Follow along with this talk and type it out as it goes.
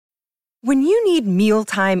When you need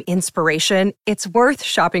mealtime inspiration, it's worth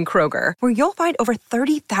shopping Kroger, where you'll find over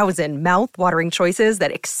 30,000 mouth-watering choices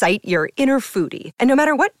that excite your inner foodie. And no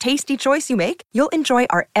matter what tasty choice you make, you'll enjoy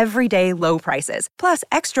our everyday low prices, plus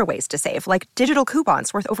extra ways to save, like digital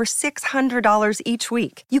coupons worth over $600 each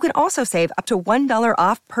week. You can also save up to $1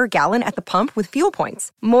 off per gallon at the pump with fuel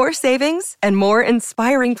points. More savings and more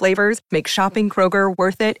inspiring flavors make shopping Kroger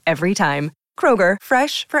worth it every time. Kroger,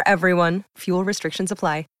 fresh for everyone. Fuel restrictions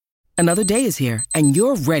apply. Another day is here, and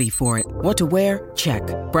you're ready for it. What to wear? Check.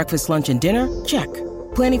 Breakfast, lunch, and dinner? Check.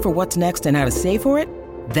 Planning for what's next and how to save for it?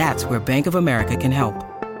 That's where Bank of America can help.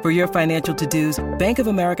 For your financial to-dos, Bank of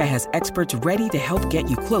America has experts ready to help get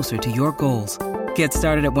you closer to your goals. Get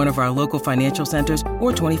started at one of our local financial centers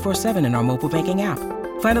or 24/7 in our mobile banking app.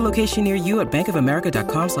 Find a location near you at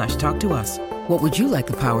bankofamerica.com/talktous. What would you like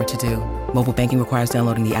the power to do? Mobile banking requires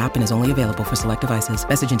downloading the app and is only available for select devices.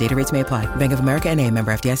 Message and data rates may apply. Bank of America N.A.,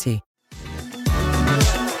 member FDIC.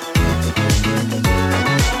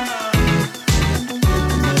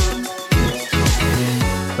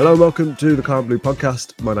 Hello and welcome to the Can't Believe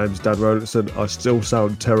podcast. My name's Dan Rolinson. I still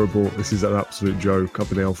sound terrible. This is an absolute joke. I've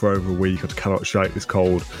been ill for over a week. I cannot shake this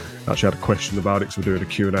cold. I actually had a question about it, so we're doing a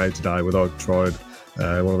Q&A today where I've tried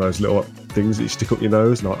one of those little things that you stick up your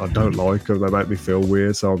nose, and I don't like them. They make me feel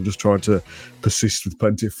weird, so I'm just trying to persist with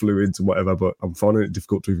plenty of fluids and whatever, but I'm finding it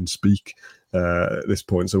difficult to even speak at this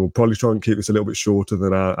point. So we'll probably try and keep this a little bit shorter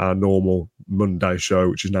than our normal Monday show,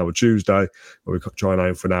 which is now a Tuesday, where we try and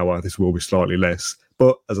aim for an hour. This will be slightly less.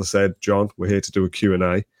 But as I said, John, we're here to do a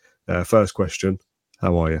Q&A. First question,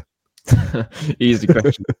 how are you? Easy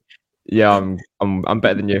question. Yeah, I'm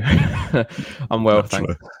better than you. I'm well,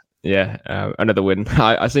 thanks. Yeah, another win.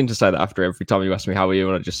 I seem to say that after every time you ask me how are you,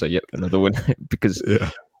 and I just say, yep, another win, because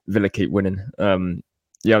Villa keep winning.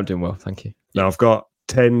 Yeah, I'm doing well, thank you. Now, I've got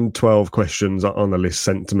 10, 12 questions on the list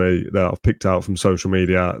sent to me that I've picked out from social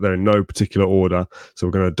media. They're in no particular order, so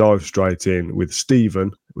we're going to dive straight in with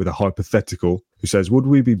Stephen with a hypothetical, who says, would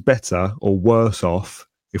we be better or worse off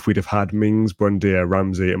if we'd have had Mings, Buendia,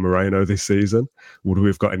 Ramsey and Moreno this season? Would we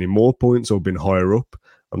have got any more points or been higher up?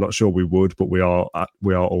 I'm not sure we would, but we are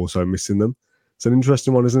also missing them. It's an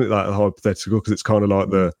interesting one, isn't it? That hypothetical, because it's kind of like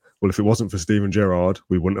if it wasn't for Steven Gerrard,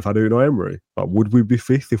 we wouldn't have had Unai Emery. Like, would we be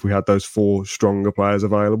fifth if we had those four stronger players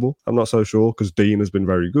available? I'm not so sure, because Dean has been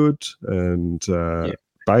very good, and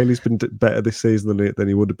Bailey's been better this season than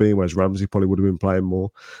he would have been, whereas Ramsey probably would have been playing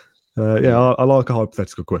more. I like a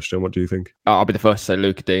hypothetical question. What do you think? I'll be the first to say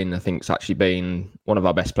Luca Dean, I think, has actually been one of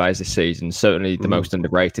our best players this season, certainly the most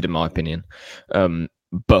underrated in my opinion.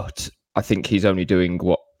 But I think he's only doing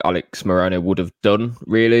what Alex Moreno would have done,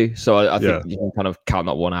 really. So I think you can kind of count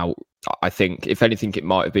that one out. I think, if anything, it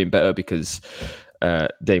might have been better because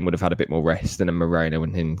Dean would have had a bit more rest, and then Moreno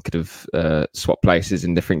and him could have swapped places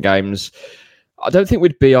in different games. I don't think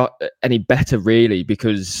we'd be any better, really,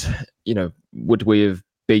 because, would we have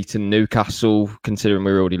beaten Newcastle, considering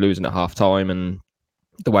we were already losing at half-time and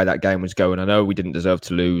the way that game was going? I know we didn't deserve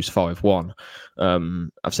to lose 5-1.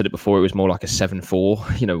 I've said it before, it was more like a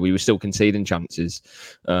 7-4. We were still conceding chances.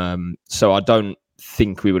 So I don't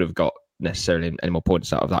think we would have got necessarily any more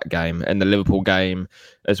points out of that game. And the Liverpool game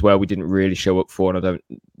as well, we didn't really show up for, and I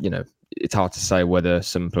don't, it's hard to say whether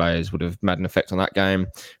some players would have made an effect on that game.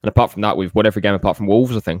 And apart from that, we've won every game apart from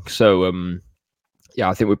Wolves, I think. So,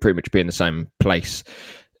 I think we'd pretty much be in the same place,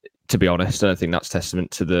 to be honest. And I think that's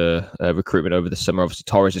testament to the recruitment over the summer. Obviously,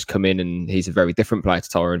 Torres has come in and he's a very different player to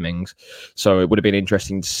Tyrone Mings. So it would have been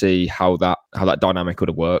interesting to see how that dynamic would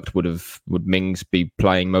have worked. Would Mings be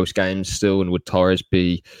playing most games still, and would Torres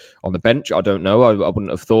be on the bench? I don't know. I wouldn't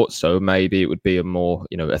have thought so. Maybe it would be a more,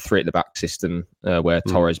 a three at the back system where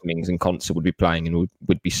Torres, Mings and Konsa would be playing, and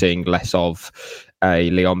would be seeing less of a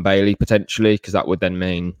Leon Bailey potentially, because that would then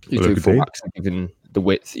mean you two fullbacks are given the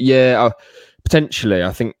width. Yeah, potentially.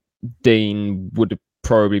 I think Dean would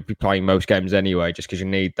probably be playing most games anyway, just because you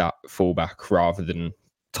need that fullback rather than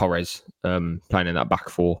Torres playing in that back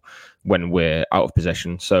four when we're out of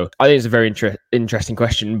possession. So I think it's a very interesting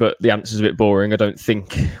question, but the answer's a bit boring. I don't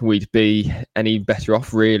think we'd be any better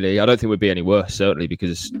off, really. I don't think we'd be any worse, certainly,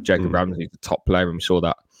 because Jacob Ramsey is the top player, and we saw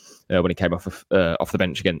that when he came off the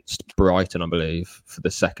bench against Brighton, I believe, for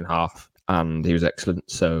the second half, and he was excellent.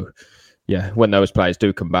 So yeah, when those players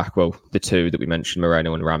do come back, well, the two that we mentioned,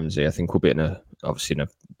 Moreno and Ramsey, I think we'll be in a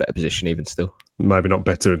better position even still. Maybe not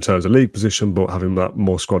better in terms of league position, but having that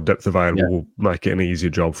more squad depth available will make it an easier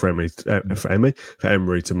job for Emery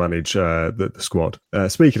to manage the squad.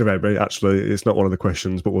 Speaking of Emery, actually, it's not one of the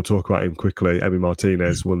questions, but we'll talk about him quickly. Emi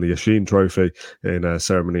Martinez won the Yashin Trophy in a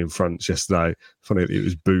ceremony in France yesterday. Funny that it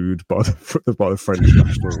was booed by the French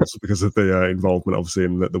nationals because of the involvement, obviously,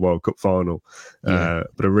 in the World Cup final.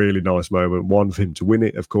 But a really nice moment. One, for him to win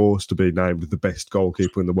it, of course, to be named the best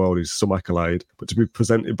goalkeeper in the world is some accolade. But to be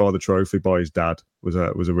presented by the trophy by his dad was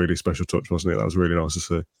a really special touch, wasn't it? That was really nice to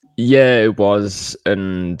see. Yeah, it was.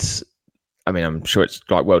 And I mean, I'm sure it's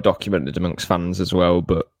like well documented amongst fans as well.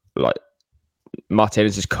 But like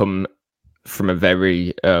Martinez has come from a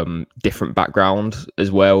very different background as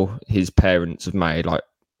well. His parents have made like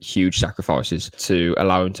huge sacrifices to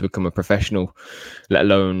allow him to become a professional, let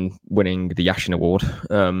alone winning the Yashin Award.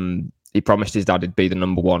 He promised his dad he'd be the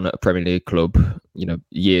number one at a Premier League club,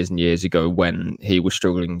 years and years ago when he was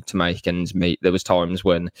struggling to make ends meet. There was times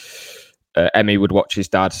when Emmy would watch his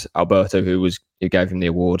dad, Alberto, who gave him the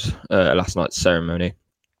award at last night's ceremony.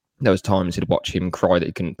 There was times he'd watch him cry that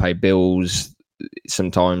he couldn't pay bills.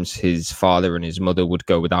 Sometimes his father and his mother would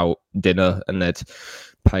go without dinner and they'd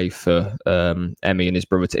pay for Emmy and his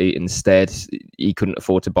brother to eat instead. He couldn't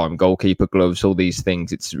afford to buy him goalkeeper gloves, all these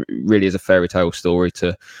things. It's really is a fairy tale story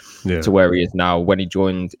to where he is now. When he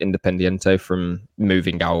joined Independiente from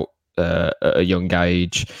moving out at a young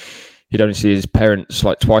age, he'd only see his parents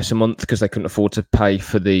like twice a month because they couldn't afford to pay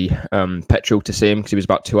for the petrol to see him because he was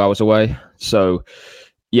about 2 hours away. So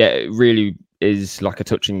yeah, it really is like a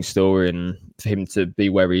touching story, and for him to be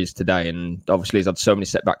where he is today, and obviously he's had so many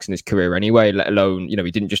setbacks in his career anyway, let alone, he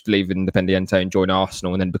didn't just leave Independiente and join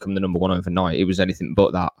Arsenal and then become the number one overnight. It was anything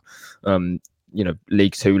but that.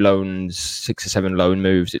 League Two loans, 6 or 7 loan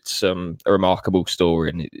moves. It's a remarkable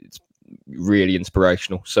story, and it's really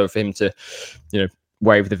inspirational. So for him to,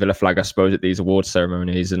 wave the Villa flag, I suppose, at these award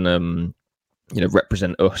ceremonies and,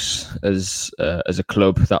 represent us as a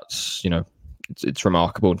club, that's, it's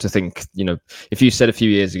remarkable to think, if you said a few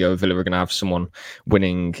years ago Villa were going to have someone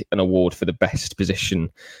winning an award for the best position,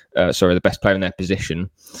 the best player in their position,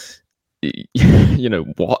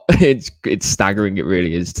 what? It's staggering. It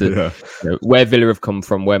really is to where Villa have come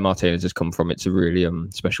from, where Martinez has come from. It's a really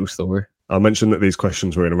special story. I mentioned that these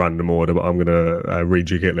questions were in a random order, but I'm going to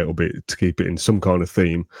rejig it a little bit to keep it in some kind of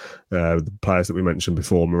theme. The players that we mentioned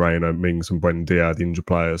before, Moreno, Mings and Buendia, the injured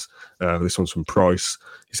players. This one's from Price.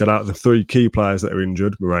 He said, out of the 3 key players that are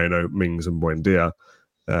injured, Moreno, Mings and Buendia,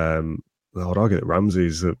 I'd argue that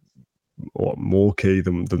Ramsey's more key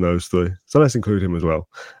than those 3. So let's include him as well.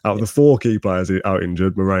 Out of the 4 key players out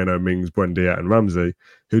injured, Moreno, Mings, Buendia and Ramsey,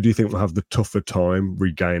 who do you think will have the tougher time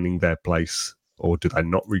regaining their place? Or do they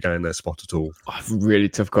not regain their spot at all? Really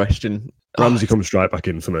tough question. Ramsey comes straight back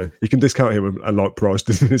in for me. You can discount him and like Price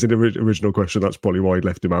did in his original question. That's probably why he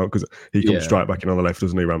left him out, because he comes straight back in on the left,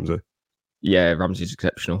 doesn't he, Ramsey? Yeah, Ramsey's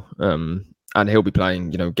exceptional. And he'll be playing,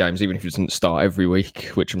 games, even if he doesn't start every week,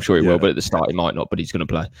 which I'm sure he will, but at the start he might not, but he's going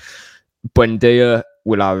to play. Buendia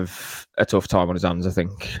will have a tough time on his hands, I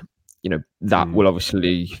think. That will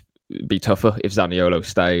obviously be tougher if Zaniolo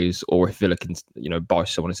stays, or if Villa can, buy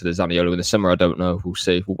someone instead of Zaniolo in the summer. I don't know. We'll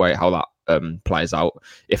see. We'll wait how that plays out.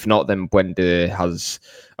 If not, then Buendia has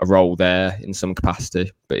a role there in some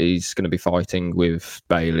capacity, but he's going to be fighting with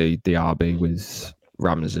Bailey, Diaby, with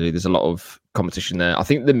Ramsey. There's a lot of competition there. I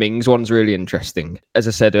think the Mings one's really interesting. As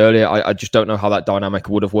I said earlier, I just don't know how that dynamic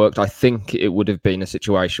would have worked. I think it would have been a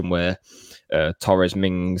situation where Torres,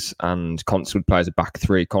 Mings and Conte would play as a back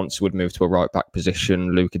 3. Conte would move to a right back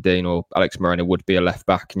position. Luca Dean or Alex Moreno would be a left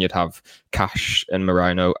back, and you'd have Cash and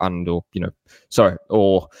Moreno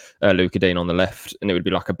or Luca Dean on the left, and it would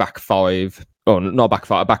be like a back 5. Oh, not a back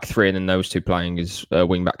 5, a back 3, and then those 2 playing as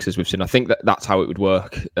wing backs, as we've seen. I think that's how it would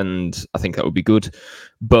work, and I think that would be good.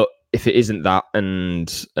 But if it isn't that,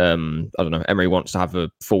 and I don't know, Emery wants to have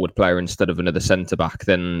a forward player instead of another centre back,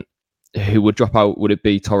 then who would drop out? Would it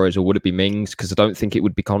be Torres or would it be Mings? Because I don't think it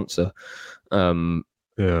would be Conte.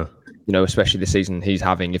 Especially the season he's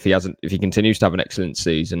having. If he continues to have an excellent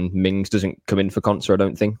season, Mings doesn't come in for Conte, I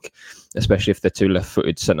don't think. Especially if they're 2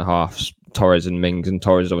 left-footed centre halves, Torres and Mings, and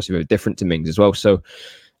Torres is obviously very different to Mings as well. So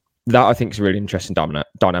that I think is a really interesting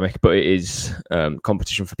dynamic. But it is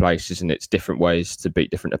competition for places, and it's different ways to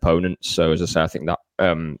beat different opponents. So as I say, I think that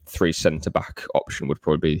 3 centre back option would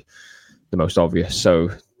probably be the most obvious. So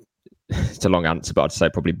it's a long answer, but I'd say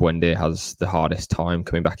probably Buendia has the hardest time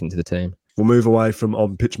coming back into the team. We'll move away from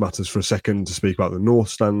on-pitch matters for a second to speak about the North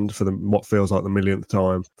Stand for what feels like the millionth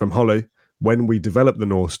time. From Holly, when we develop the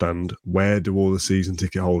North Stand, where do all the season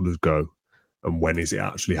ticket holders go? And when is it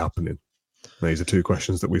actually happening? These are 2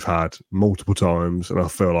 questions that we've had multiple times, and I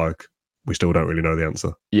feel like we still don't really know the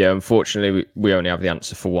answer. Yeah, unfortunately, we only have the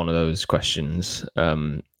answer for one of those questions.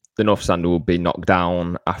 The North Stand will be knocked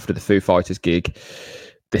down after the Foo Fighters gig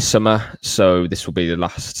this summer, so this will be the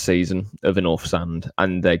last season of the North Stand,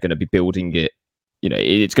 and they're going to be building it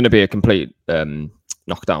it's going to be a complete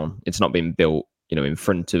knockdown. It's not being built, in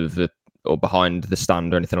front of or behind the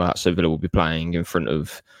stand or anything like that. So Villa will be playing in front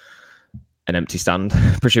of an empty stand,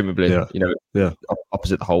 presumably,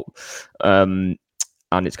 opposite the Holt. And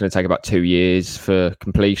it's going to take about 2 years for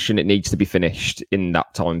completion. It needs to be finished in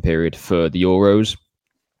that time period for the Euros.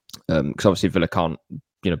 Because obviously Villa can't,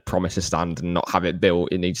 promise a stand and not have it built.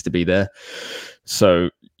 It needs to be there. So,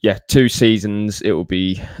 2 seasons it will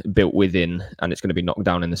be built within, and it's going to be knocked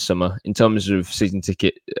down in the summer. In terms of season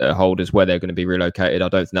ticket holders, where they're going to be relocated, I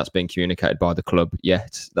don't think that's been communicated by the club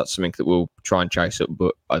yet. That's something that we'll try and chase up,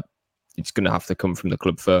 but it's going to have to come from the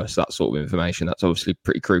club first, that sort of information. That's obviously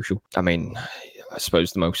pretty crucial. I mean, I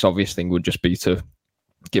suppose the most obvious thing would just be to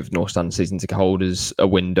give North Stand season ticket holders a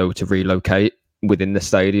window to relocate within the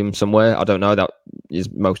stadium somewhere. I don't know. That is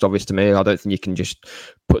most obvious to me. I don't think you can just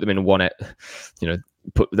put them in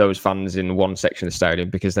put those fans in one section of the stadium,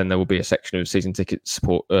 because then there will be a section of season ticket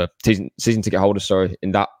ticket holders,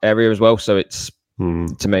 in that area as well. So it's,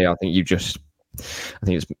 to me, I think it's,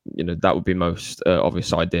 that would be most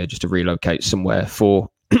obvious idea, just to relocate somewhere for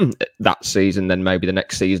that season, then maybe the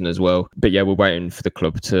next season as well. But we're waiting for the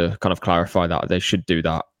club to kind of clarify that. They should do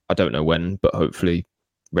that. I don't know when, but hopefully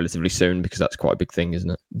relatively soon, because that's quite a big thing, isn't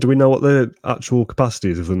it? Do we know what the actual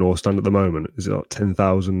capacity is of the North Stand at the moment? Is it like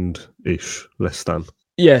 10,000-ish, less than?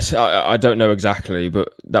 Yes, I don't know exactly,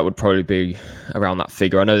 but that would probably be around that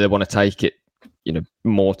figure. I know they want to take it,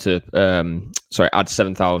 more to, add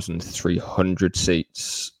 7,300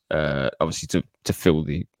 seats, obviously to fill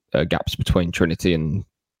the gaps between Trinity and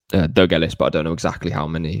Doug Ellis, but I don't know exactly how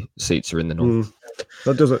many seats are in the North.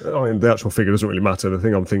 That doesn't. I mean, the actual figure doesn't really matter. The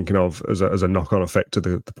thing I'm thinking of as a knock-on effect to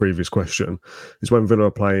the previous question is when Villa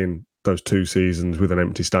are playing those 2 seasons with an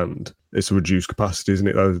empty stand, it's a reduced capacity, isn't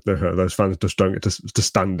it? Those fans just don't get to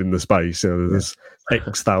stand in the space. There's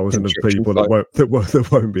X thousand of people that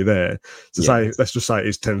won't be there. So let's just say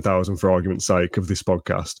it's 10,000 for argument's sake of this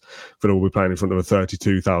podcast. Villa will be playing in front of a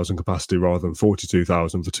 32,000 capacity rather than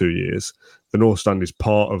 42,000 for 2 years. The North Stand is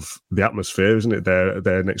part of the atmosphere, isn't it?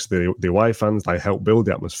 They're next to the away fans. They help build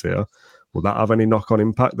the atmosphere. Will that have any knock-on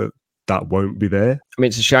impact that won't be there? I mean,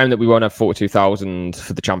 it's a shame that we won't have 42,000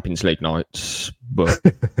 for the Champions League nights, but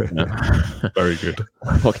very good.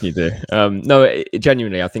 What can you do? No,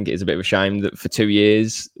 genuinely, I think it is a bit of a shame that for 2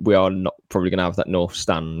 years we are not probably going to have that North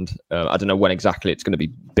Stand. I don't know when exactly it's going to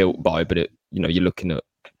be built by, but you're looking at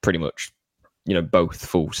pretty much both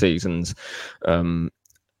full seasons.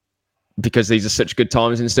 Because these are such good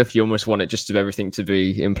times and stuff, you almost want it just of everything to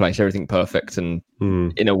be in place, everything perfect. And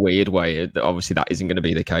in a weird way, obviously that isn't going to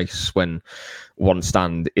be the case when one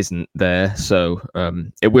stand isn't there. So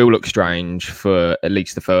it will look strange for at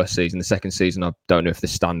least the first season. The second season, I don't know if the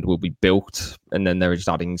stand will be built, and then they're just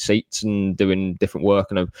adding seats and doing different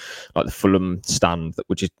work. And like the Fulham stand,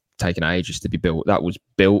 which is taking ages to be built, that was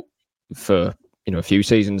built for a few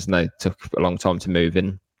seasons, and they took a long time to move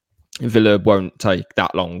in. Villa won't take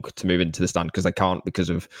that long to move into the stand because they can't, because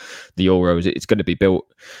of the Euros. It's going to be built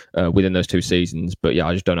within those 2 seasons. But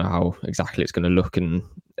I just don't know how exactly it's going to look. And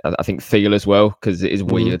I think feel as well, because it is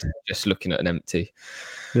weird just looking at an empty.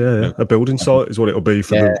 A building site is what it'll be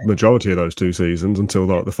for the majority of those 2 seasons until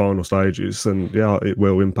the final stages. And it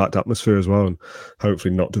will impact atmosphere as well, and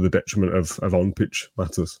hopefully not to the detriment of on-pitch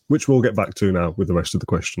matters, which we'll get back to now with the rest of the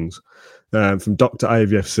questions. From Dr.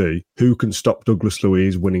 AVFC, who can stop Douglas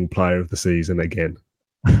Luiz winning Player of the Season again?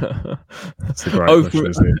 That's a great question,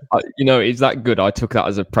 isn't it? It's that good. I took that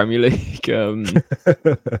as a Premier League until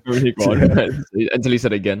he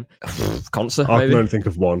said again. Conser, I can only think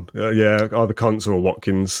of one. Either Conser or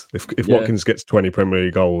Watkins. If Watkins gets 20 Premier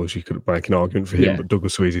League goals, you could make an argument for him. But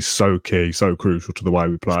Douglas Luiz is so key, so crucial to the way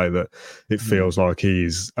we play that it feels like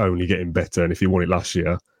he's only getting better. And if he won it last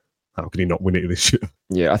year, how could he not win it this year?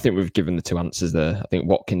 Yeah, I think we've given the 2 answers there. I think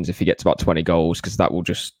Watkins, if he gets about 20 goals, because that will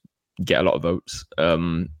just get a lot of votes.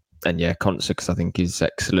 And Conser, because I think he's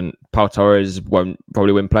excellent. Pau Torres won't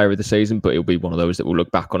probably win Player of the Season, but he'll be one of those that we'll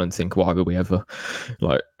look back on and think, why were we ever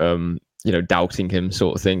doubting him,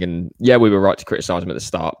 sort of thing. And we were right to criticise him at the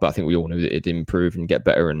start, but I think we all knew that he'd improve and get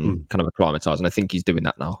better and kind of acclimatise. And I think he's doing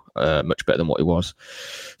that now, much better than what he was.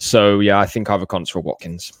 So I think either Conser or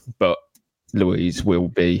Watkins, but Luiz will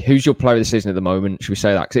be. Who's your Player of the Season at the moment? Should we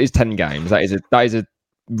say that? Because it is 10 games. That is a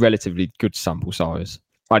relatively good sample size.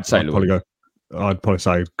 I'd say Luiz. I'd probably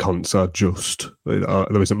say Conser. Just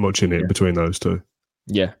there isn't much in it between those 2.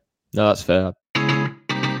 Yeah, no, that's fair.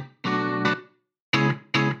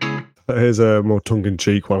 Here's a more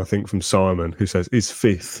tongue-in-cheek one, I think, from Simon, who says, "Is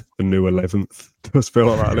 5th the new 11th?" It does feel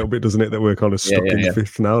like that a little bit, doesn't it? That we're kind of stuck in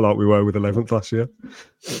 5th now, like we were with 11th last year.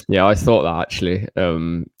 Yeah, I thought that actually.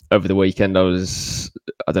 over the weekend, I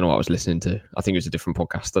don't know what I was listening to. I think it was a different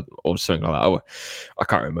podcast or something like that. I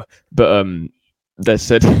can't remember. But they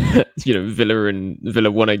said,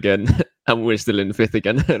 Villa won again, and we're still in fifth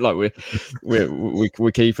again. Like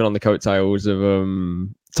we're keeping on the coattails of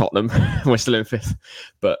Tottenham. We're still in fifth,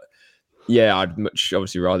 but yeah, I'd much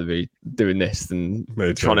obviously rather be doing this than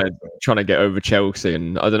trying to get over Chelsea.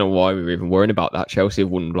 And I don't know why we were even worrying about that. Chelsea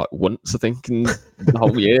have won like once, I think, in the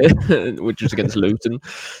whole year, which was against Luton.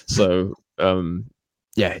 So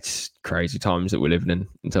it's crazy times that we're living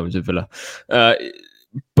in terms of Villa.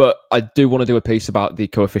 But I do want to do a piece about the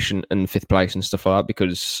coefficient and fifth place and stuff like that,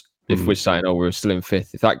 because if we're saying, we're still in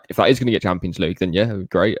fifth, if that is going to get Champions League, then yeah,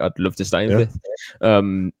 great. I'd love to stay in fifth.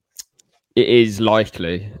 It is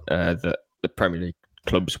likely that the Premier League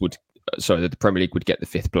that the Premier League would get the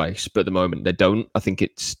fifth place, but at the moment they don't. I think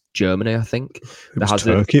it's Germany. I think it was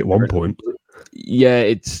Turkey at one point. Yeah,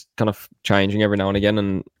 it's kind of changing every now and again,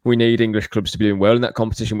 and we need English clubs to be doing well in that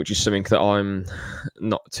competition, which is something that I'm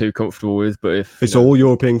not too comfortable with. But if it's all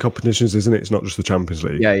European competitions, isn't it? It's not just the Champions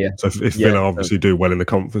League. Yeah. So if Villa obviously do well in the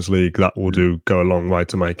Conference League, that will go a long way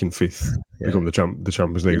to making fifth become the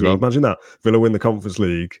Champions League as well. Imagine that Villa win the Conference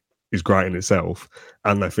League is great in itself,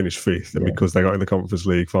 and they finish fifth, and because they got in the Conference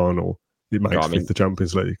League final, it makes fifth the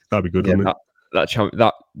Champions League. That'd be good, wouldn't it?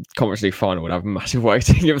 That Conference League final would have massive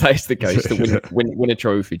weighting if that's the case. To win a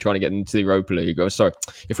trophy, trying to get into the Europa League.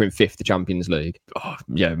 If we're in fifth, the Champions League.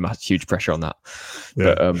 Huge pressure on that.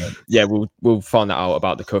 Yeah. But we'll find that out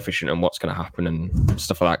about the coefficient and what's going to happen and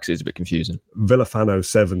stuff like that, because it's a bit confusing.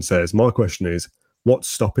 Villafano7 says, my question is, what's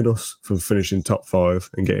stopping us from finishing top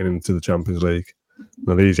 5 and getting into the Champions League?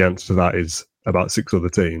 Now, the easy answer to that is about 6 other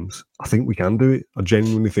teams. I think we can do it. I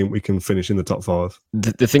genuinely think we can finish in the top 5.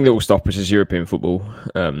 The thing that will stop us is European football.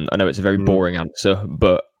 I know it's a very boring answer,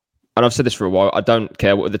 but, and I've said this for a while, I don't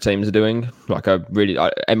care what other teams are doing. Like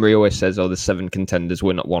Emery always says, there's 7 contenders,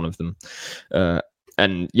 we're not one of them.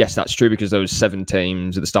 And yes, that's true, because those 7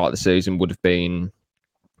 teams at the start of the season would have been,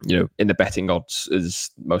 in the betting odds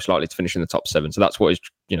as most likely to finish in the top 7. So that's what is,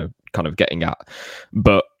 kind of getting at.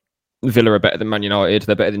 But Villa are better than Man United.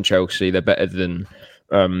 They're better than Chelsea. They're better than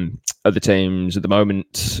other teams at the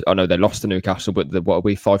moment. I know they lost to Newcastle, but what are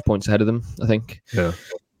we, 5 points ahead of them, I think? Yeah.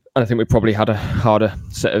 And I think we probably had a harder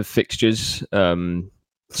set of fixtures. 3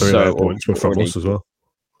 points were from us as well.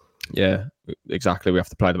 Yeah, exactly. We have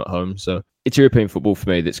to play them at home. So it's European football for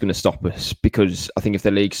me that's going to stop us, because I think if the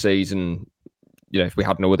league season, if we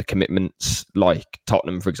had no other commitments, like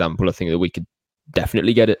Tottenham, for example, I think that we could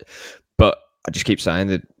definitely get it. But I just keep saying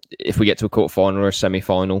that if we get to a quarter-final or a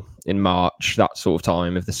semi-final in March, that sort of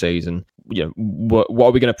time of the season, what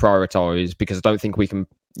are we going to prioritise? Because I don't think we can,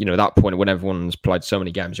 at that point when everyone's played so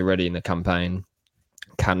many games already in the campaign,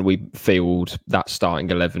 can we field that starting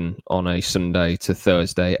 11 on a Sunday to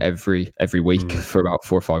Thursday every week for about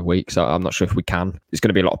 4 or 5 weeks? I'm not sure if we can. There's going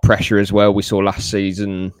to be a lot of pressure as well. We saw last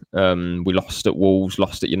season, we lost at Wolves,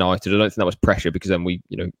 lost at United. I don't think that was pressure, because then we,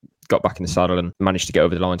 got back in the saddle and managed to get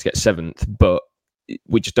over the line to get 7th. But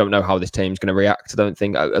we just don't know how this team's going to react. I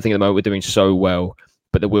think at the moment we're doing so well,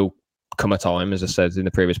 but there will come a time, as I said in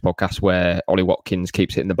the previous podcast, where Ollie Watkins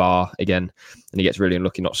keeps hitting the bar again and he gets really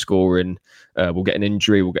unlucky not scoring. We'll get an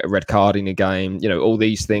injury, we'll get a red card in a game. All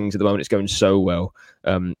these things at the moment, it's going so well.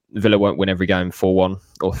 Villa won't win every game 4-1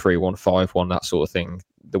 or 3-1, 5-1, that sort of thing.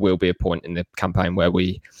 There will be a point in the campaign where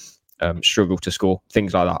we struggle to score,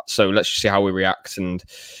 things like that. So let's just see how we react. And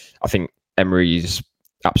I think Emery's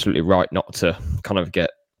absolutely right not to kind of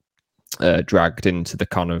get dragged into the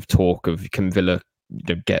kind of talk of, can Villa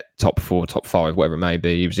get top 4, top 5, whatever it may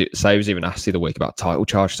be. He was even asked the other week about title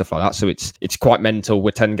charge, stuff like that. So it's quite mental.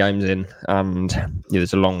 We're 10 games in, and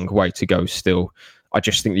there's a long way to go still. I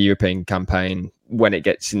just think the European campaign, when it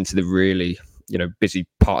gets into the really busy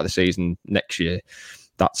part of the season next year,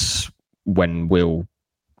 that's when we'll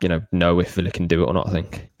know if Villa can do it or not, I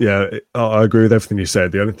think. Yeah, I agree with everything you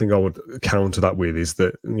said. The only thing I would counter that with is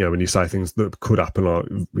that, when you say things that could happen, like,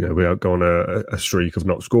 we go on a streak of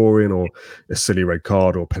not scoring, or a silly red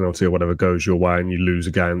card or penalty or whatever goes your way, and you lose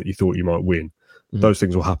a game that you thought you might win. Mm-hmm. Those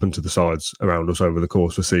things will happen to the sides around us over the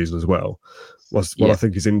course of the season as well. What I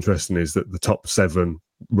think is interesting is that the top 7,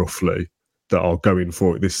 roughly, that are going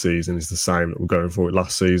for it this season is the same that were going for it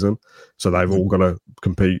last season. So they've all got to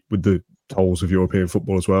compete with the holes of European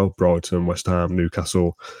football as well. Brighton, West Ham,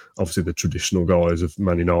 Newcastle, obviously the traditional guys of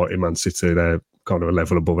Man United, Man City, they're kind of a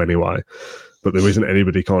level above anyway. But there isn't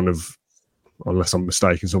anybody kind of, unless I'm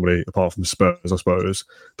mistaken, somebody apart from Spurs, I suppose,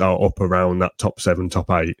 that are up around that top 7, top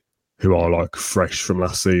 8, who are like fresh from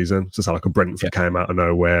last season. So it's like a Brentford came out of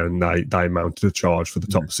nowhere and they mounted a charge for the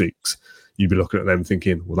top 6. you'd be looking at them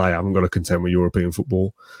thinking, well, they haven't got to contend with European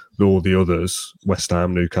football. But all the others, West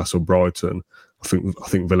Ham, Newcastle, Brighton, I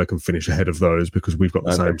think Villa can finish ahead of those because we've got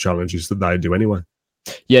the same challenges that they do anyway.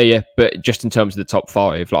 Yeah. But just in terms of the top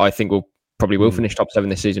five, I think we'll probably will finish top 7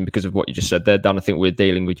 this season because of what you just said there, Dan. I think we're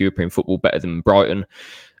dealing with European football better than Brighton.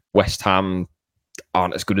 West Ham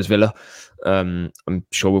aren't as good as Villa. I'm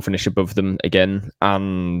sure we'll finish above them again.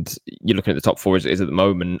 And you're looking at the top 4 as it is at the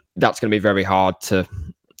moment. That's going to be very hard to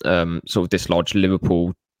sort of dislodge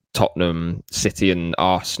Liverpool, Tottenham, City and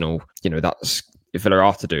Arsenal. That's, if Villa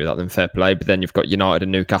are to do that, then fair play. But then you've got United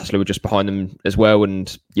and Newcastle who are just behind them as well.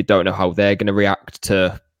 And you don't know how they're going to react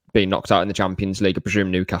to being knocked out in the Champions League. I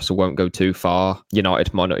presume Newcastle won't go too far.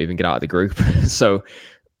 United might not even get out of the group. So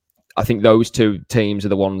I think those 2 teams are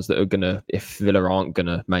the ones that are going to, if Villa aren't going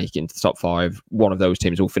to make it into the top 5, one of those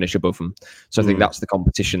teams will finish above them. So I think that's the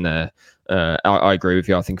competition there. I agree with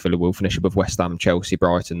you. I think Villa will finish above West Ham, Chelsea,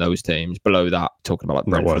 Brighton, those teams. Below that, talking about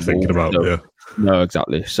Brentford. Not what I'm thinking about, yeah. No,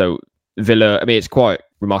 exactly. So Villa, I mean, it's quite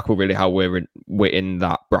remarkable really how we're in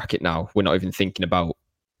that bracket now. We're not even thinking about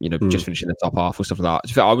just finishing the top half or stuff like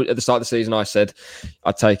that. At the start of the season, I said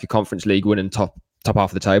I'd take a Conference League win and top half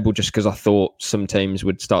of the table just because I thought some teams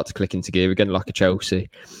would start to click into gear again, like a Chelsea.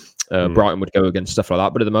 Brighton would go against stuff like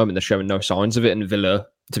that. But at the moment, they're showing no signs of it. And Villa,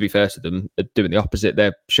 to be fair to them, are doing the opposite.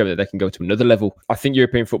 They're showing that they can go to another level. I think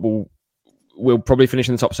European football will probably finish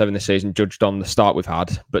in the top 7 this season, judged on the start we've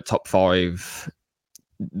had. But top 5,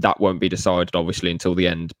 that won't be decided, obviously, until the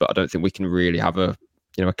end. But I don't think we can really have a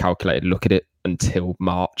calculated look at it until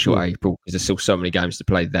March or April, because there's still so many games to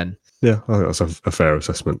play then. Yeah, I think that's a fair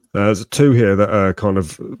assessment. There's 2 here that are kind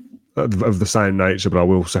of the same nature, but I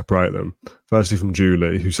will separate them. Firstly, from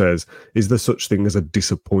Julie, who says, is there such thing as a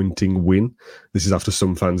disappointing win? This is after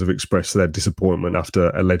some fans have expressed their disappointment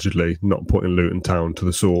after allegedly not putting Luton Town to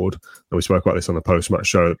the sword. And we spoke about this on the post-match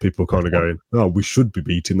show, that people are kind of going, oh, we should be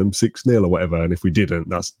beating them 6-0 or whatever, and if we didn't,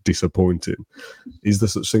 that's disappointing. Is there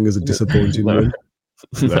such thing as a disappointing win?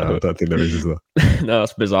 No, I don't think there is there? No,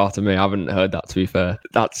 that's bizarre to me. I haven't heard that, to be fair.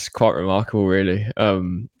 That's quite remarkable, really.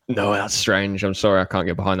 No, that's strange. I'm sorry, I can't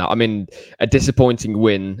get behind that. I mean, a disappointing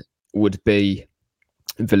win would be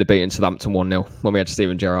Villa beating Southampton 1-0 when we had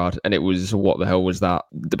Steven Gerrard, and it was, what the hell was that?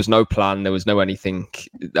 There was no plan, there was no anything.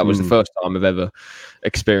 That was the first time I've ever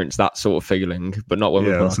experienced that sort of feeling, but not when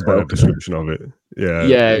that's a better description of it.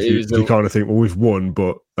 Yeah, you kind of think, well, we've won,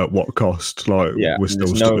 but at what cost? Like, we're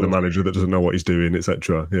still stuck with a manager that doesn't know what he's doing,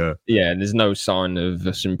 etc. Yeah, and there's no sign of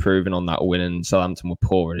us improving on that win, and Southampton were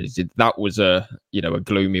poor. That was a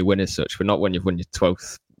gloomy win as such, but not when you've won your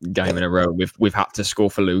 12th game in a row. We've had to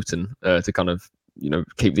score for Luton to kind of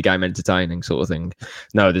keep the game entertaining, sort of thing.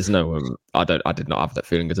 No, there's no. I did not have that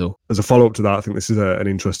feeling at all. As a follow up to that, I think this is an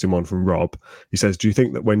interesting one from Rob. He says, "Do you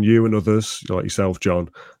think that when you and others like yourself, John,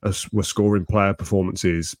 were scoring player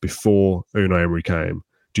performances before Unai Emery came,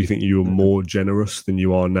 do you think you were more generous than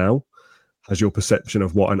you are now? Has your perception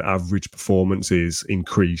of what an average performance is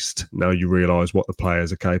increased now you realise what the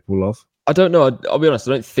players are capable of?" I don't know. I'll be honest.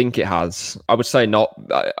 I don't think it has. I would say not.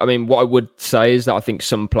 I mean, what I would say is that I think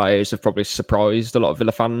some players have probably surprised a lot of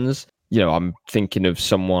Villa fans. I'm thinking of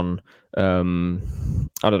someone. I don't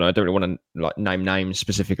know. I don't really want to name names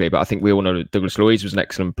specifically, but I think we all know that Douglas Luiz was an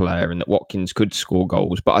excellent player and that Watkins could score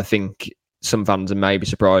goals. But I think some fans are maybe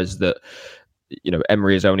surprised that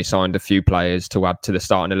Emery has only signed a few players to add to the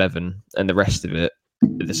starting 11, and the rest of it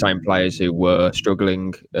are the same players who were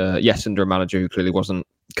struggling. Yes, under a manager who clearly wasn't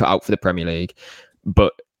cut out for the Premier League,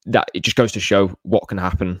 but that it just goes to show what can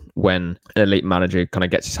happen when an elite manager kind of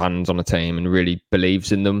gets his hands on a team and really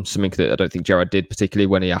believes in them. Something that I don't think Gerrard did, particularly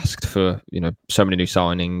when he asked for so many new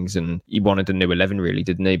signings, and he wanted a new 11, really,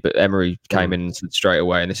 didn't he? But Emery came in and said straight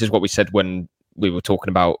away, and this is what we said when we were talking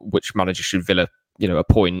about which manager should Villa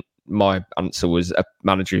appoint. My answer was a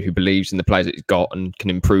manager who believes in the players that he's got and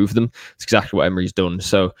can improve them. It's exactly what Emery's done.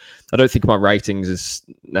 So I don't think my ratings is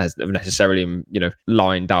necessarily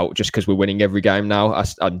lined out just because we're winning every game now.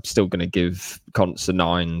 I'm still going to give Conts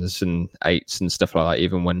 9s and 8s and stuff like that,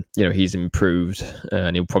 even when he's improved,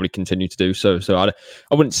 and he'll probably continue to do so. So I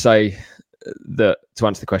wouldn't say that, to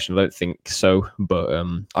answer the question, I don't think so, but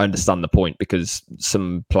I understand the point, because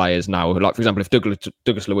some players now, like for example, if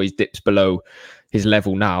Douglas Luiz dips below his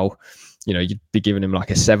level now, you'd be giving him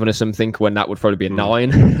like a 7 or something, when that would probably be a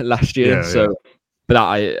 9 last year. But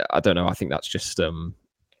that, I don't know. I think that's just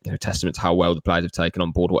testament to how well the players have taken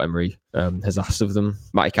on board what Emery has asked of them.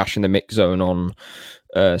 Matty Cash in the mix zone on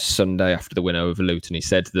Sunday after the win over Luton, he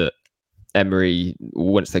said that Emery,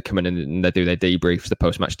 once they come in and they do their debriefs, the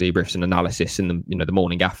post-match debriefs and analysis in the the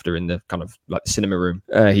morning after in the kind of like the cinema room,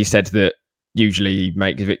 he said that usually he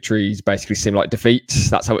makes victories basically seem like defeats.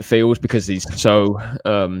 That's how it feels because he's so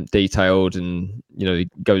detailed and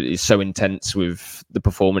he's so intense with the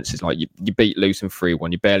performances. Like you beat Luton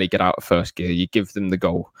 3-1, you barely get out of first gear, you give them the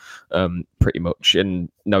goal pretty much, and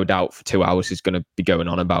no doubt for 2 hours he's going to be going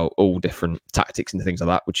on about all different tactics and things like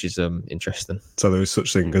that, which is interesting. So there is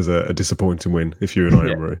such thing as a disappointing win if you're in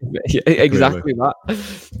Emery. Yeah, exactly that.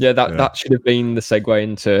 Yeah, that should have been the segue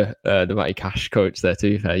into the Matty Cash quotes there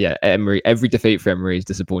too. Yeah, Emery. Every defeat for Emery is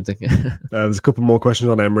disappointing. There's a couple more questions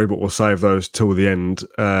on Emery, but we'll save those till the end.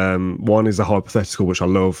 One is a hypothetical, which I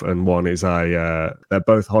love, and one is they're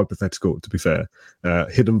both hypothetical, to be fair.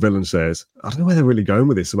 Hidden Villain says, I don't know where they're really going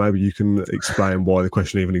with this, so maybe you can explain why the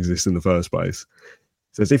question even exists in the first place.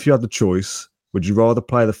 It says, if you had the choice, would you rather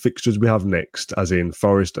play the fixtures we have next, as in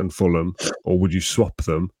Forest and Fulham, or would you swap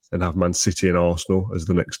them and have Man City and Arsenal as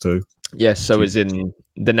the next two? Yes, so as in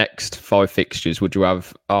the next 5 fixtures, would you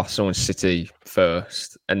have Arsenal and City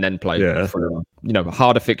first and then play Fulham? A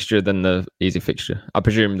harder fixture than the easy fixture. I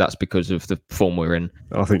presume that's because of the form we're in.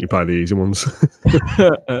 I think you play the easy ones.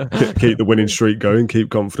 Keep the winning streak going, keep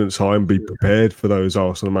confidence high, and be prepared for those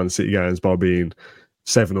Arsenal and Man City games by being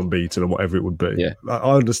 7 unbeaten or whatever it would be. Yeah.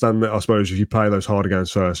 I understand that. I suppose if you play those harder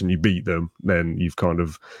games first and you beat them, then you've kind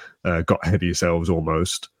of got ahead of yourselves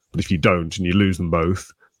almost. But if you don't and you lose them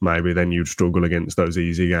both, maybe then you'd struggle against those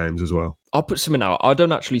easy games as well. I'll put something out. I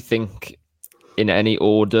don't actually think in any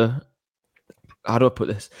order. How do I put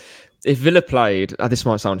this? If Villa played, this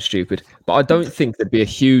might sound stupid, but I don't think there'd be a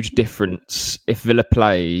huge difference if Villa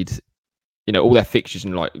played, all their fixtures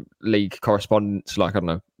in like league correspondence, like, I don't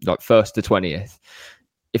know, like 1st to 20th.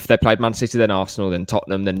 If they played Man City, then Arsenal, then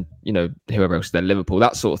Tottenham, then, whoever else, then Liverpool,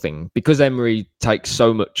 that sort of thing. Because Emery takes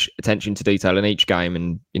so much attention to detail in each game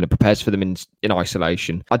and, prepares for them in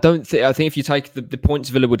isolation. I think if you take the points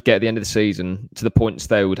Villa would get at the end of the season to the points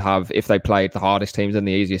they would have if they played the hardest teams and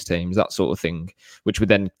the easiest teams, that sort of thing, which would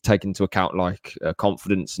then take into account like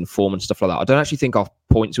confidence and form and stuff like that. I don't actually think our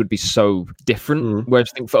points would be so different. Whereas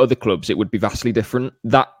I think for other clubs, it would be vastly different.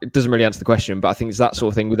 That doesn't really answer the question, but I think it's that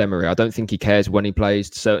sort of thing with Emery. I don't think he cares when he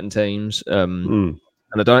plays certain teams.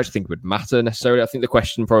 And I don't actually think it would matter necessarily. I think the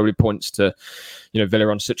question probably points to,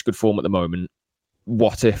 Villa on such good form at the moment.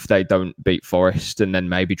 What if they don't beat Forest and then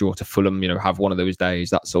maybe draw to Fulham, have one of those days,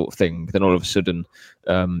 that sort of thing. Then all of a sudden,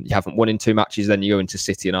 you haven't won in 2 matches, then you go into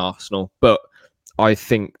City and Arsenal. But I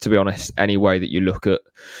think, to be honest, any way that you look at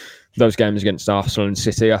those games against Arsenal and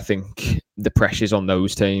City, I think the pressure's on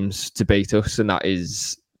those teams to beat us, and that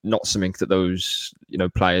is not something that those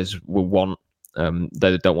players will want.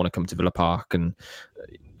 They don't want to come to Villa Park, and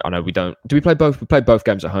I know we don't. Do we play both? We play both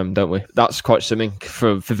games at home, don't we? That's quite something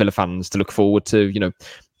for Villa fans to look forward to.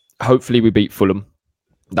 Hopefully we beat Fulham.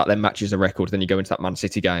 That then matches the record. Then you go into that Man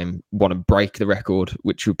City game, want to break the record,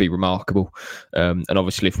 which would be remarkable. And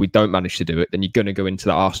obviously, if we don't manage to do it, then you're going to go into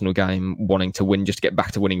that Arsenal game wanting to win just to get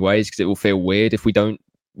back to winning ways, because it will feel weird if we don't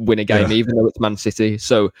win a game, even though it's Man City.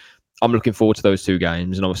 So I'm looking forward to those 2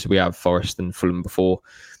 games. And obviously, we have Forest and Fulham before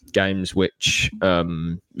games, which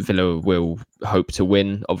Villa will hope to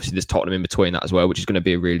win. Obviously, there's Tottenham in between that as well, which is going to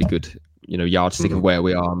be a really good yardstick of where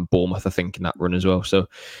we are, and Bournemouth, I think, in that run as well. So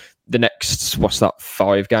the next,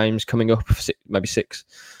 5 games coming up? Maybe 6?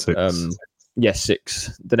 6. Yes,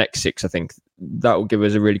 6. The next 6, I think, that will give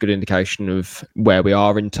us a really good indication of where we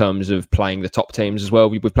are in terms of playing the top teams as well.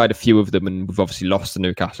 We've played a few of them, and we've obviously lost to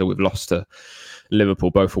Newcastle. We've lost to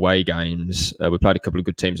Liverpool, both away games. We played a couple of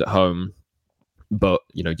good teams at home. But,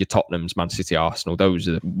 your Tottenhams, Man City, Arsenal,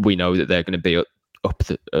 we know that they're going to be up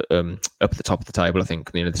the top of the table, I think,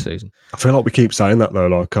 at the end of the season. I feel like we keep saying that though,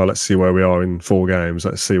 like, let's see where we are in 4 games,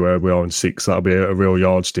 let's see where we are in 6. That'll be a real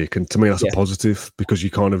yardstick, and to me that's a positive, because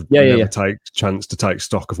you kind of never take chance to take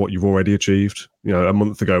stock of what you've already achieved. A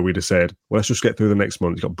month ago we'd have said, well, let's just get through the next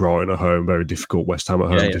month. You've got Brighton at home, very difficult, West Ham at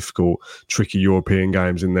home, difficult, tricky European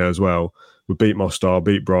games in there as well. We beat Mostar,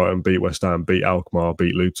 beat Brighton, beat West Ham, beat Alkmaar,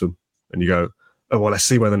 beat Luton, and you go, oh, well, let's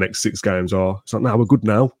see where the next 6 games are. It's like, no, we're good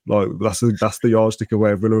now. Like, that's the yardstick of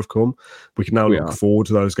where Villa have come. We can now look forward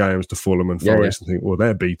to those games, to Fulham and Forest, and think, well,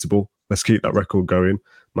 they're beatable. Let's keep that record going.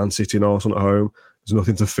 Man City and Arsenal at home, there's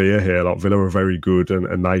nothing to fear here. Like, Villa are very good,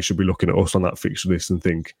 and they should be looking at us on that fixture list and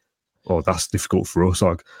think, oh, that's difficult for us.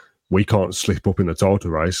 Like, we can't slip up in the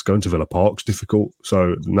title race. Going to Villa Park's difficult.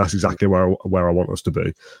 So that's exactly where I want us to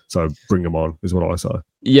be. So bring them on, is what I say.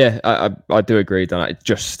 Yeah, I do agree, Dan. It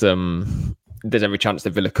just... there's every chance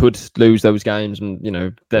that Villa could lose those games, and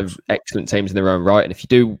they're excellent teams in their own right. And if you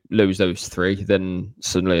do lose those 3, then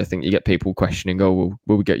suddenly I think you get people questioning, oh, well,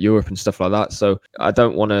 will we get Europe and stuff like that? So I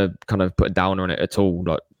don't want to kind of put a downer on it at all.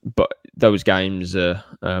 Like, but those games are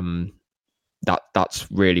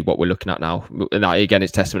that's really what we're looking at now. And that, again,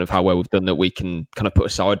 is testament of how well we've done that we can kind of put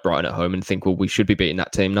aside Brighton at home and think, well, we should be beating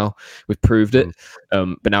that team now. We've proved it.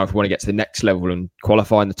 But now if we want to get to the next level and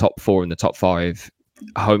qualify in the top 4 and the top 5,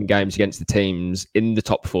 home games against the teams in the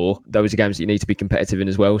top 4, those are games that you need to be competitive in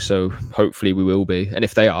as well. So hopefully we will be. And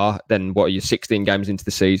if they are, then what are you, 16 games into the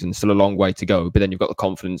season? Still a long way to go. But then you've got the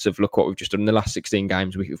confidence of, look what we've just done in the last 16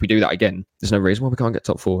 games. If we do that again, there's no reason why we can't get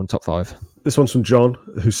top 4 and top 5. This one's from John,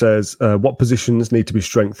 who says, what positions need to be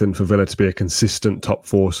strengthened for Villa to be a consistent top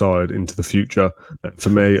 4 side into the future? For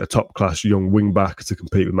me, a top-class young wing-back to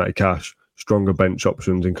compete with Matty Cash, stronger bench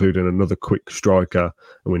options, including another quick striker,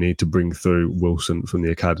 and we need to bring through Wilson from the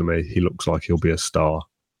academy. He looks like he'll be a star.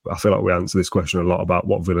 I feel like we answer this question a lot about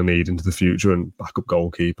what Villa need into the future, and backup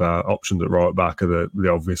goalkeeper, options at right back are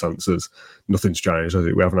the obvious answers. Nothing's changed, has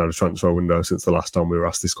it? We haven't had a transfer window since the last time we were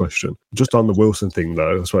asked this question. Just on the Wilson thing,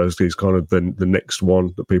 though, I suppose he's kind of the next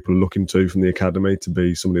one that people are looking to from the academy to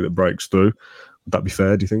be somebody that breaks through. Would that be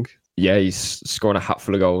fair, do you think? Yeah, he's scoring a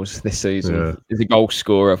hatful of goals this season. Yeah. He's a goal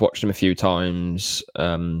scorer. I've watched him a few times.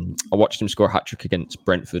 I watched him score a hat-trick against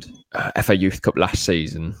Brentford. FA Youth Cup last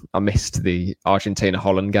season. I missed the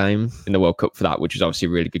Argentina-Holland game in the World Cup for that, which was obviously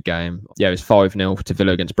a really good game. Yeah, it was 5-0 to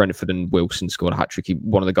Villa against Brentford, and Wilson scored a hat-trick.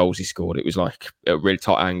 One of the goals he scored, it was like a really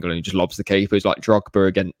tight angle, and he just lobs the keeper. It was like Drogba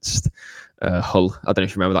against Hull. I don't know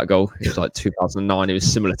if you remember that goal. It was like 2009. It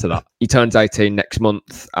was similar to that. He turns 18 next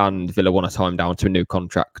month, and Villa want to tie him down to a new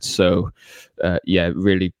contract. So,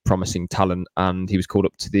 really promising talent. And he was called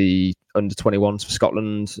up to the under-21s for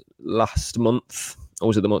Scotland last month. Or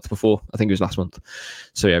was it the month before? I think it was last month.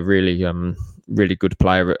 So, yeah, really good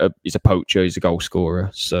player. He's a poacher. He's a goal scorer.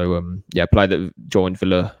 So, a player that joined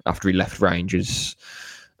Villa after he left Rangers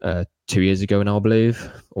 2 years ago now, I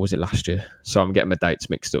believe. Or was it last year? So I'm getting my dates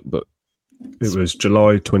mixed up, but it was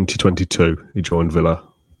July 2022 he joined Villa.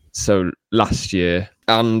 So last year.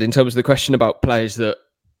 And in terms of the question about players that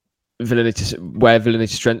Villa need to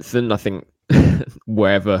strengthen, I think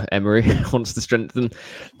wherever Emery wants to strengthen.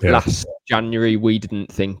 Yeah. Last January, we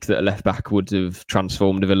didn't think that a left back would have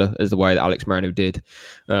transformed Villa as the way that Alex Moreno did.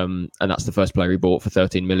 And that's the first player he bought for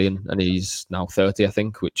 13 million. And he's now 30, I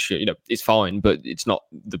think, which, is fine, but it's not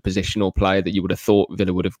the positional player that you would have thought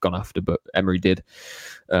Villa would have gone after, but Emery did.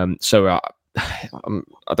 I don't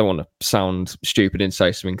want to sound stupid and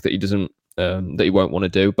say something that he doesn't, that he won't want to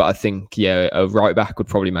do, but I think a right back would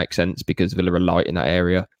probably make sense because Villa are light in that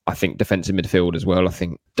area. I think defensive midfield as well.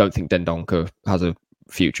 Don't think Dendoncker has a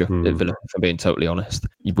future at Villa, if I'm being totally honest.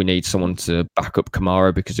 We need someone to back up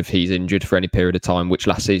Kamara because if he's injured for any period of time, which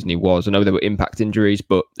last season he was, I know there were impact injuries,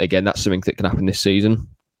 but again, that's something that can happen this season.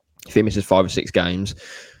 If he misses 5 or 6 games,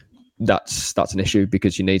 that's an issue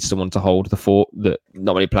because you need someone to hold the fort. That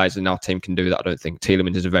not many players in our team can do that. I don't think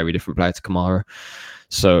Tielemans is a very different player to Kamara,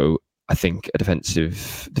 so I think a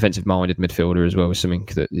defensive-minded midfielder as well is something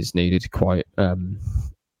that is needed quite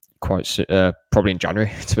probably in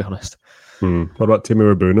January, to be honest. What about Tim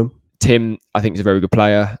Irabunam? Tim, I think, is a very good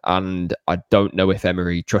player, and I don't know if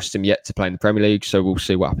Emery trusts him yet to play in the Premier League, so we'll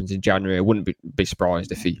see what happens in January. I wouldn't be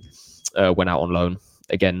surprised if he went out on loan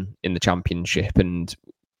again in the Championship, and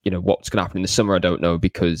what's going to happen in the summer, I don't know,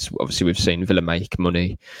 because obviously we've seen Villa make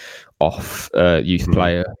money off youth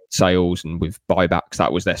player sales and with buybacks.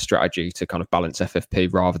 That was their strategy to kind of balance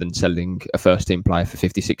FFP rather than selling a first-team player for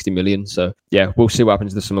 50, 60 million. So, we'll see what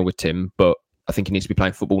happens this summer with Tim, but I think he needs to be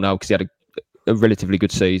playing football now because he had a relatively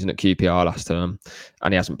good season at QPR last term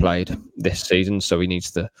and he hasn't played this season, so he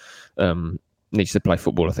needs to play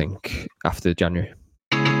football, I think, after January.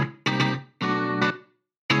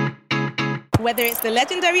 Whether it's the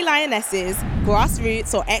legendary Lionesses,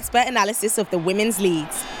 grassroots or expert analysis of the women's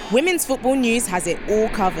leagues, Women's Football News has it all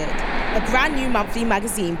covered. A brand new monthly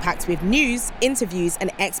magazine packed with news, interviews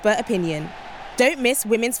and expert opinion. Don't miss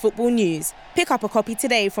Women's Football News. Pick up a copy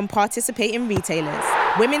today from participating retailers.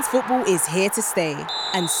 Women's football is here to stay,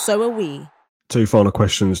 and so are we. 2 final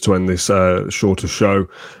questions to end this shorter show.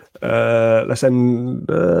 Let's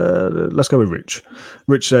go with Rich.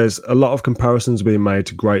 Rich says, a lot of comparisons are being made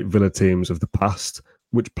to great Villa teams of the past.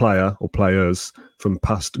 Which player or players from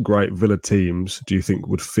past great Villa teams do you think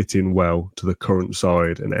would fit in well to the current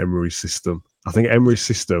side and Emery's system? I think Emery's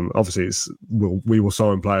system, obviously, we will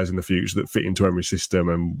sign players in the future that fit into Emery's system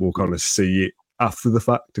and we'll kind of see it after the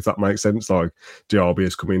fact, if that makes sense. Like Diaby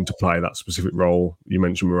has come in to play that specific role. You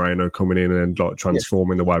mentioned Moreno coming in and like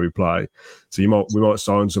transforming the way we play. So we might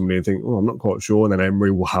sign somebody and think, I'm not quite sure. And then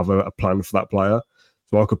Emery will have a plan for that player.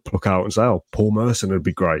 So I could pluck out and say, Paul Merson would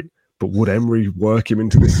be great. But would Emery work him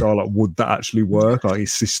into this side? Like, would that actually work? Like,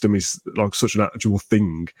 his system is like such an actual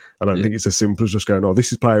thing. I don't think it's as simple as just going,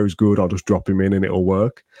 this player is good, I'll just drop him in and it'll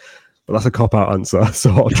work. Well, that's a cop-out answer,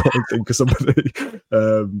 so I'll try and think of somebody.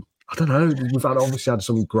 I don't know. We've obviously had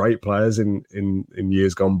some great players in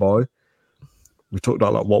years gone by. We talked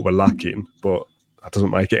about like what we're lacking, but that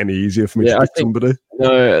doesn't make it any easier for me to pick somebody.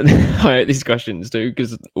 No, I hate these questions too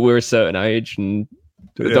because we're a certain age and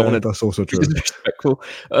don't want to. That's also true. Disrespectful.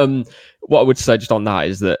 What I would say just on that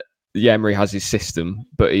is that Emery has his system,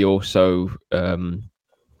 but he also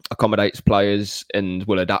accommodates players and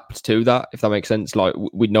will adapt to that, if that makes sense. Like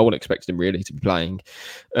no one expected him really to be playing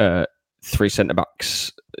 3 centre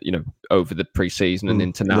backs, over the pre-season and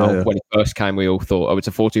into now. When he first came, we all thought, it's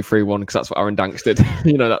a 4-2-3-1 because that's what Aaron Danks did,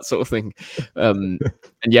 that sort of thing. And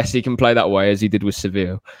yes, he can play that way as he did with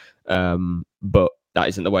Sevilla, but that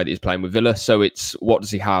isn't the way that he's playing with Villa. So it's what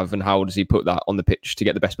does he have and how does he put that on the pitch to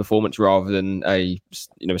get the best performance, rather than a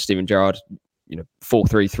Steven Gerrard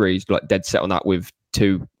 4-3-3, like dead set on that with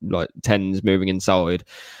 2 like 10s moving inside.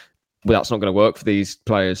 Well, that's not going to work for these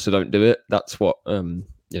players, so don't do it. That's what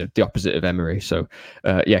the opposite of Emery. So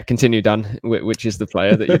continue, Dan. Which is the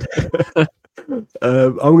player that you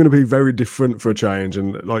I'm going to be very different for a change,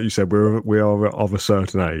 and like you said, we are of a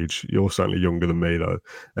certain age. You're certainly younger than me though,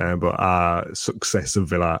 but our success of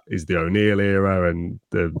Villa is the O'Neill era and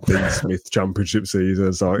the Dean Smith Championship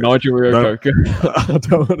season. So Nigel Rio-Coker. I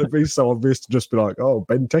don't want to be so obvious to just be like, oh,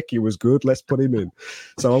 Benteke was good, let's put him in.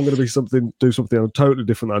 So I'm going to do something totally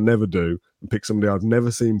different that I never do, and pick somebody I've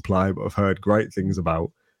never seen play but I've heard great things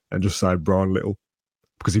about, and just say Brian Little.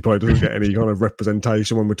 Because he probably doesn't get any kind of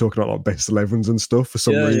representation when we're talking about like best 11s and stuff for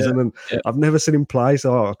some reason. And I've never seen him play,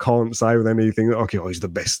 so I can't say with anything, he's the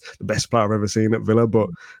best player I've ever seen at Villa. But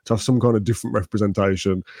to have some kind of different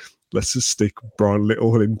representation, let's just stick Brian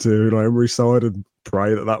Little into Emery's side and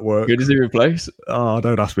pray that works. Who does he replace? Oh,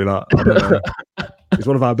 don't ask me that. I don't know. He's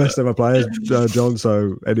one of our best ever players, John,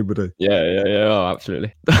 so anybody. Yeah. Oh,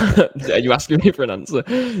 absolutely. Are you asking me for an answer?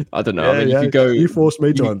 I don't know. You could go. You forced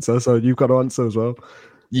me to answer, so you've got to answer as well.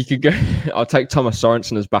 You could go. I'll take Thomas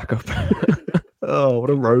Sorensen as backup. Oh, what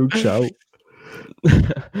a rogue shout!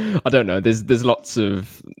 I don't know. There's lots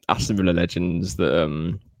of Aston Villa legends that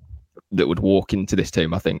would walk into this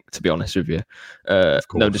team. I think, to be honest with you,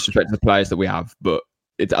 no disrespect to the players that we have, but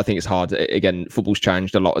I think it's hard. Again, football's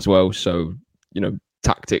changed a lot as well. So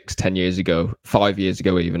tactics 10 years ago, 5 years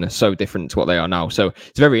ago even, are so different to what they are now. So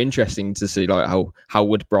it's very interesting to see like how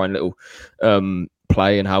would Brian Little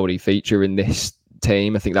play and how would he feature in this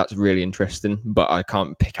team. I think that's really interesting, but I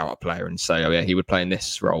can't pick out a player and say, he would play in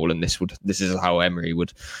this role and this is how Emery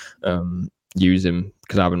would use him,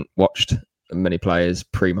 because I haven't watched many players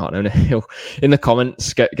pre-Martin O'Neill. In the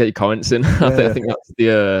comments, get your comments in. I think that's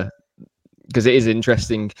the because it is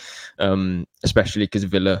interesting, especially because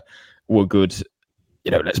Villa were good,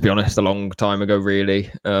 let's be honest, a long time ago,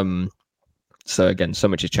 really. So again, so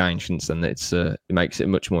much has changed since then. It makes it a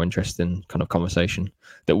much more interesting kind of conversation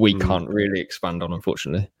that we can't really expand on,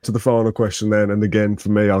 unfortunately. To the final question then, and again, for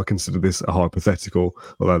me, I'll consider this a hypothetical,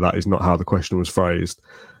 although that is not how the question was phrased.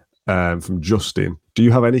 From Justin, do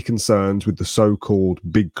you have any concerns with the so-called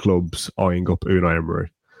big clubs eyeing up Unai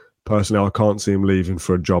Emery? Personally, I can't see him leaving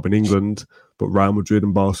for a job in England, but Real Madrid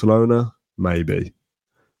and Barcelona, maybe.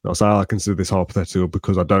 I'll say I consider this hypothetical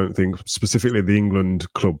because I don't think, specifically the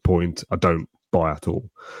England club point, I don't buy at all.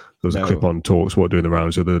 There was a clip on Talksport doing the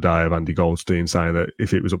rounds the other day of Andy Goldstein saying that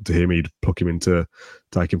if it was up to him, he'd pluck him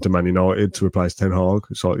take him to Man United to replace Ten Hag.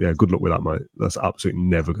 So yeah, good luck with that, mate. That's absolutely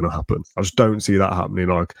never going to happen. I just don't see that happening.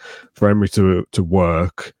 Like, for Emery to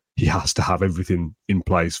work, he has to have everything in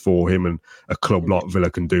place for him, and a club like Villa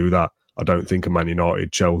can do that. I don't think a Man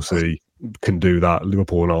United, Chelsea can do that.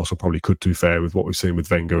 Liverpool and Arsenal probably could, to be fair, with what we've seen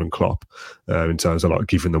with Wenger and Klopp, in terms of like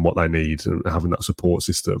giving them what they need and having that support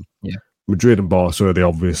system. Yeah. Madrid and Barca are the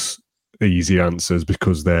obvious easy answers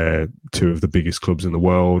because they're two of the biggest clubs in the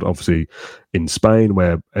world, obviously in Spain,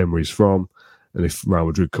 where Emery's from. And if Real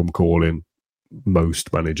Madrid come calling,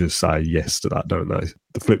 most managers say yes to that, don't they?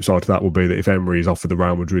 The flip side to that will be that if Emery is offered the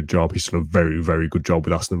Real Madrid job, he's done a very, very good job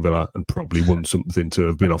with Aston Villa and probably won something to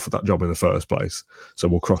have been offered that job in the first place. So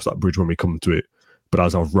we'll cross that bridge when we come to it. But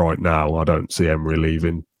as of right now, I don't see Emery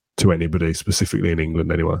leaving to anybody, specifically in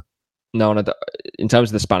England anyway. No, in terms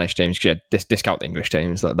of the Spanish teams, discount the English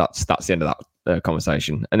teams. That's the end of that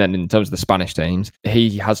conversation. And then in terms of the Spanish teams,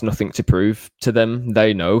 he has nothing to prove to them.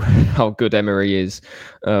 They know how good Emery is.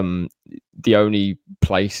 The only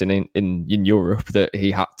place in Europe that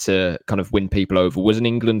he had to kind of win people over was in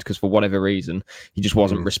England, because for whatever reason, he just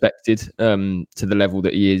wasn't respected to the level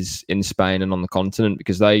that he is in Spain and on the continent,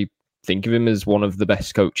 because they think of him as one of the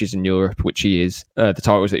best coaches in Europe, which he is. The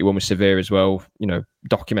titles that he won with Sevilla as well,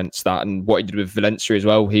 documents that, and what he did with Valencia as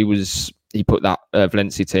well. He was he put that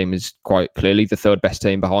Valencia team as quite clearly the third best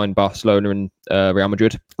team behind Barcelona and Real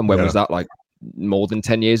Madrid. And when was that? Like more than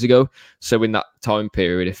 10 years ago. So in that time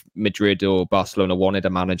period, if Madrid or Barcelona wanted a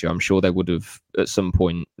manager, I'm sure they would have at some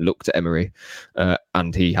point looked at Emery,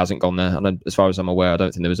 and he hasn't gone there. And as far as I'm aware, I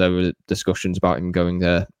don't think there was ever discussions about him going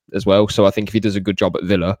there as well. So I think if he does a good job at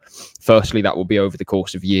Villa, firstly, that will be over the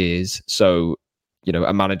course of years. So,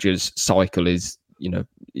 a manager's cycle is,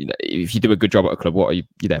 if you do a good job at a club, what are you're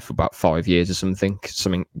there for about 5 years or something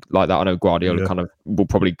like that. I know Guardiola kind of will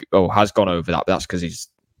probably has gone over that, but that's because he's,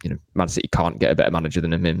 Man City can't get a better manager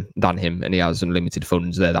than him, and he has unlimited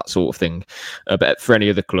funds there, that sort of thing. But for any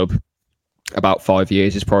other club, about 5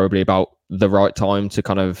 years is probably about the right time to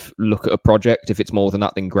kind of look at a project. If it's more than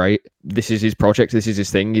that, then great. This is his project. This is his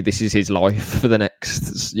thing. This is his life for the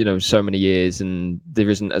next, so many years. And there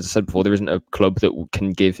isn't, as I said before, there isn't a club that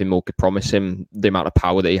can give him or could promise him the amount of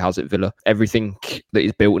power that he has at Villa. Everything that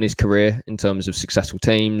he's built in his career in terms of successful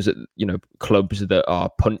teams, clubs that are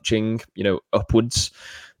punching, upwards,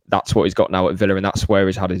 that's what he's got now at Villa. And that's where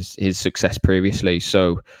he's had his success previously.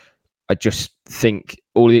 So I just think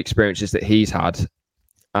all the experiences that he's had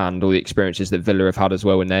and all the experiences that Villa have had as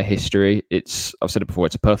well in their history, I've said it before,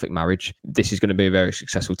 it's a perfect marriage. This is going to be a very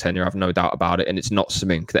successful tenure, I have no doubt about it. And it's not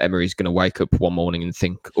something that Emery's going to wake up one morning and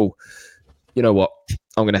think, oh, you know what,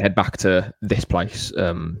 I'm going to head back to this place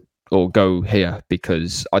or go here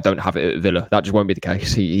because I don't have it at Villa. That just won't be the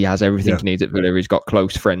case. He has everything he needs at Villa. He's got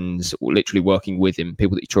close friends literally working with him,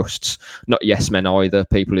 people that he trusts, not yes men either,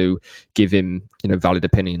 people who give him valid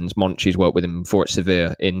opinions. Monchi's worked with him before at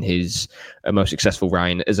Sevilla in his most successful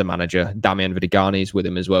reign as a manager. Damian Vidigani's with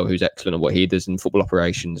him as well, who's excellent at what he does in football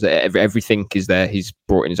operations. Everything is there. He's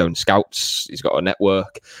brought in his own scouts. He's got a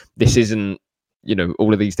network. This isn't,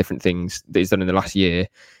 all of these different things that he's done in the last year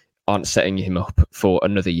aren't setting him up for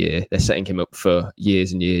another year. They're setting him up for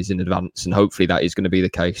years and years in advance. And hopefully that is going to be the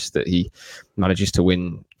case, that he manages to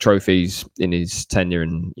win trophies in his tenure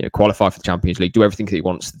and qualify for the Champions League, do everything that he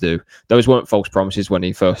wants to do. Those weren't false promises when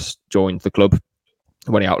he first joined the club,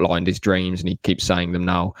 when he outlined his dreams, and he keeps saying them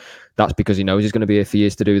now. That's because he knows he's going to be here for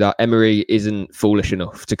years to do that. Emery isn't foolish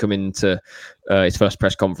enough to come into his first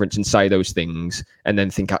press conference and say those things and then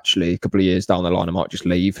think, actually, a couple of years down the line, I might just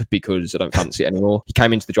leave because I don't fancy it anymore. He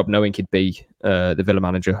came into the job knowing he'd be the Villa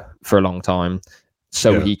manager for a long time,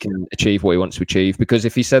 so he can achieve what he wants to achieve. Because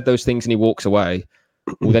if he said those things and he walks away,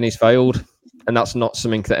 well, then he's failed. And that's not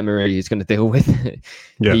something that Emery is going to deal with.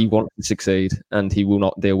 He wants to succeed and he will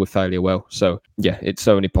not deal with failure well. So, it's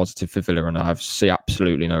only positive for Villa, and I see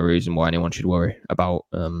absolutely no reason why anyone should worry about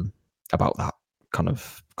that kind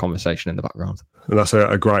of conversation in the background. And that's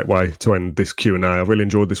a great way to end this Q&A. I really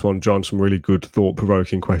enjoyed this one, John. Some really good,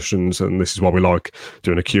 thought-provoking questions. And this is why we like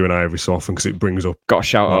doing a Q&A every so often, because it brings up... Got a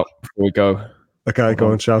shout-out before we go. Okay,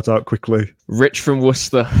 go on, shout out quickly. Rich from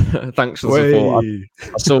Worcester. Thanks for the support.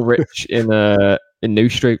 I saw Rich in New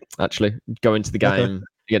Street, actually, going to the game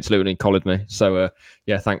against Luton. He collared me. So,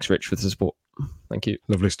 thanks, Rich, for the support. Thank you.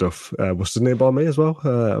 Lovely stuff. Worcester's nearby me as well.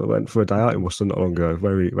 I went for a day out in Worcester not long ago.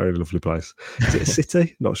 Very, very lovely place. Is it a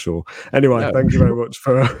city? Not sure. Anyway, thank you very much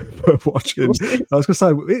for watching. I was going to say,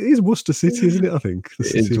 it is Worcester City, isn't it? I think. The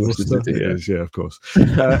city of Worcester. City, it is, of course.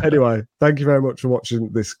 Anyway, thank you very much for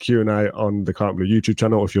watching this Q&A on the Can't Blue YouTube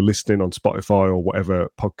channel. If you're listening on Spotify or whatever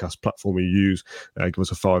podcast platform you use, give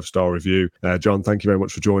us a 5-star review. John, thank you very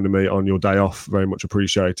much for joining me on your day off. Very much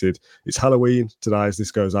appreciated. It's Halloween today as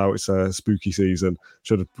this goes out. It's a spooky season.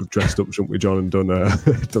 Should have dressed up, shouldn't we, John, and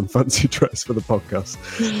done fancy dress for the podcast.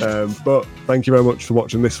 But thank you very much for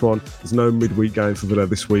watching this one. There's no midweek game for Villa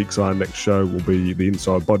this week, so our next show will be the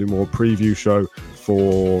Inside Bodymore preview show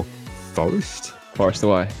for Forest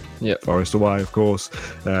away. Yep. Forest away, of course,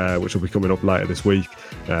 which will be coming up later this week.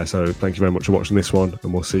 So thank you very much for watching this one,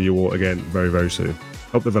 and we'll see you all again very, very soon.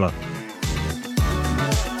 Up the Villa.